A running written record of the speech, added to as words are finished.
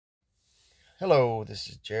Hello, this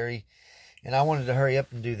is Jerry, and I wanted to hurry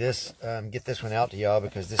up and do this, get this one out to y'all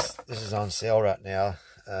because this is on sale right now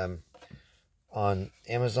on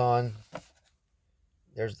Amazon.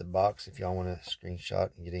 There's the box if y'all want to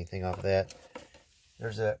screenshot and get anything off of that.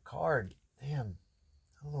 There's a card. Damn,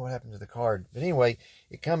 I don't know what happened to the card, but anyway,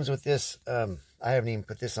 it comes with this. I haven't even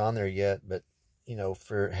put this on there yet, but you know,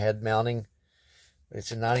 for head mounting,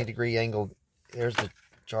 it's a 90-degree angle. There's the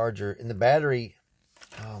charger and the battery.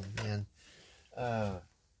 Oh man.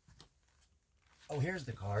 Oh, here's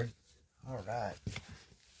the card. All right.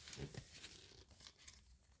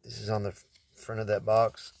 This is on the front of that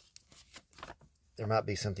box. There might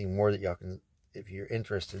be something more that y'all can, if you're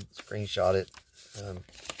interested, screenshot it.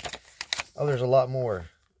 Oh, there's a lot more.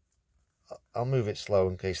 I'll move it slow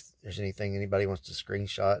in case there's anything anybody wants to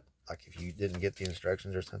screenshot. Like if you didn't get the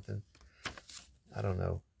instructions or something. I don't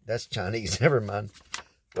know. That's Chinese. Never mind.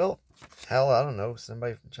 Well, hell, I don't know.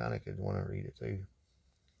 Somebody from China could want to read it too.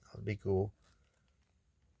 That would be cool.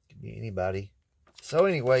 Could be anybody. So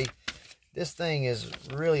anyway, this thing is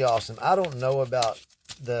really awesome. I don't know about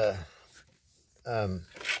the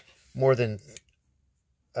more than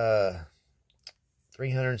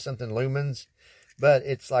 300 something lumens, but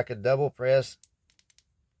it's like a double press,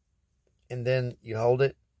 and then you hold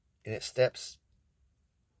it, and it steps.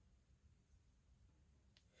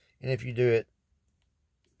 And if you do it,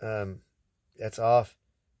 that's off.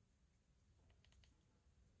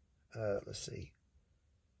 Let's see.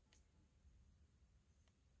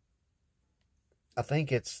 I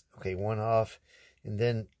think it's okay. One off, and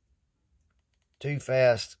then too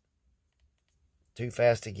fast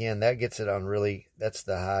again. That gets it on really. That's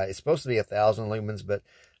the high. It's supposed to be 1,000 lumens, but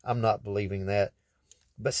I'm not believing that.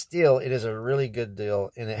 But still, it is a really good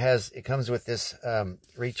deal, and it comes with this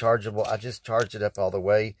rechargeable. I just charged it up all the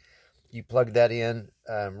way. You plug that in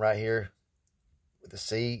right here with the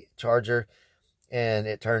C charger, and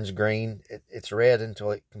it turns green. It's red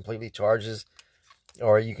until it completely charges.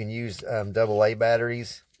 Or you can use AA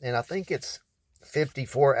batteries. And I think it's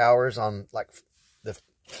 54 hours on like the,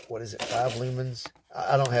 what is it, 5 lumens?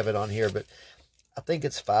 I don't have it on here, but I think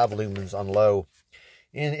it's 5 lumens on low.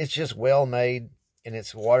 And it's just well made, and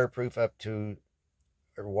it's waterproof up to,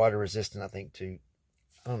 or water resistant, I think, to,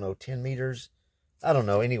 I don't know, 10 meters. I don't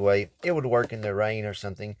know. Anyway, it would work in the rain or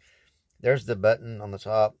something. There's the button on the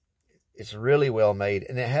top. It's really well made,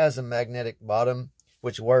 and it has a magnetic bottom,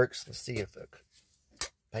 which works. Let's see if the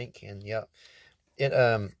paint can. Yep.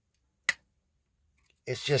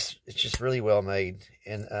 It's just really well made,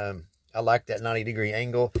 and I like that 90-degree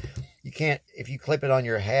angle. You can't, if you clip it on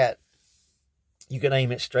your hat, you can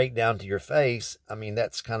aim it straight down to your face. I mean,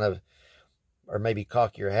 that's kind of, or maybe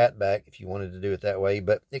cock your hat back if you wanted to do it that way.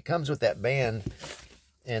 But it comes with that band,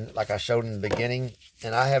 and like I showed in the beginning,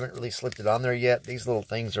 and I haven't really slipped it on there yet. These little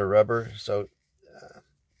things are rubber, so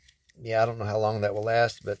yeah, I don't know how long that will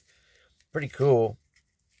last, but pretty cool.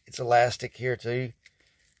 It's elastic here too.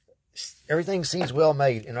 Everything seems well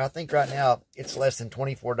made, and I think right now it's less than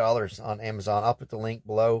 $24 on Amazon. I'll put the link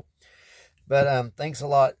below. But thanks a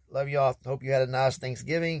lot. Love y'all. Hope you had a nice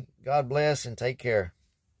Thanksgiving. God bless, and take care.